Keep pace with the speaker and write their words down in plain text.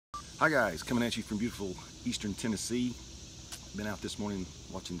Hi guys, coming at you from beautiful eastern Tennessee. Been out this morning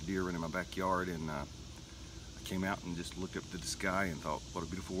watching the deer run in my backyard, and I came out and just looked up to the sky and thought, what a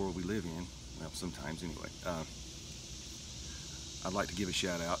beautiful world we live in. Well, sometimes anyway. I'd like to give a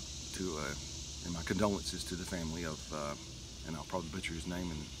shout out to, and my condolences to the family of, and I'll probably butcher his name,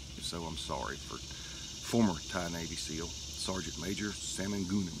 and if so, I'm sorry, for former Thai Navy SEAL, Sergeant Major Saman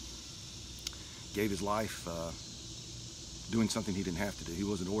Gunan. Gave his life doing something he didn't have to do. He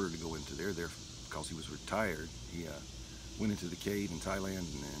wasn't ordered to go into there because he was retired. He went into the cave in Thailand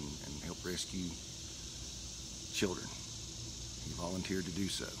and helped rescue children. He volunteered to do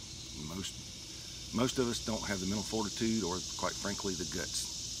so. Most of us don't have the mental fortitude or, quite frankly, the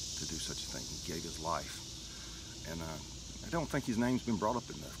guts to do such a thing. He gave his life. And I don't think his name's been brought up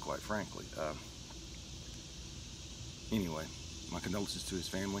enough, quite frankly. Anyway, my condolences to his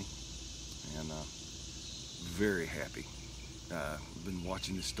family, and very happy. I've been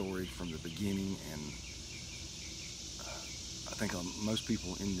watching this story from the beginning, and I think most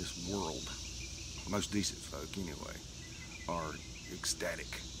people in this world, most decent folk anyway, are ecstatic,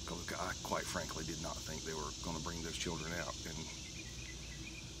 because I quite frankly did not think they were going to bring those children out, and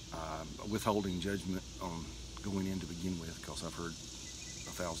withholding judgment on going in to begin with, because I've heard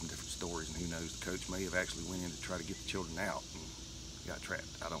 1,000 different stories, and who knows, the coach may have actually went in to try to get the children out and got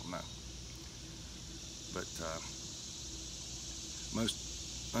trapped. I don't know. But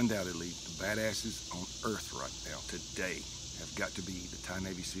most undoubtedly, the badasses on earth right now today have got to be the Thai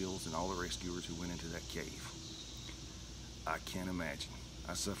Navy SEALs and all the rescuers who went into that cave. I can't imagine.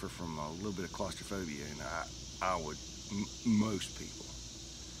 I suffer from a little bit of claustrophobia, and most people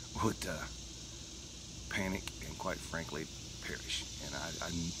would panic and, quite frankly, perish. And I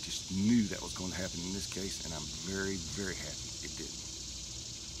just knew that was going to happen in this case, and I'm very, very happy it didn't.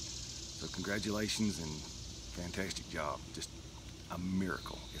 So congratulations and fantastic job. Just a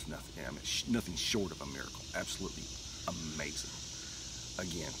miracle, if nothing. I mean, nothing short of a miracle. Absolutely amazing.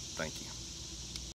 Again, thank you.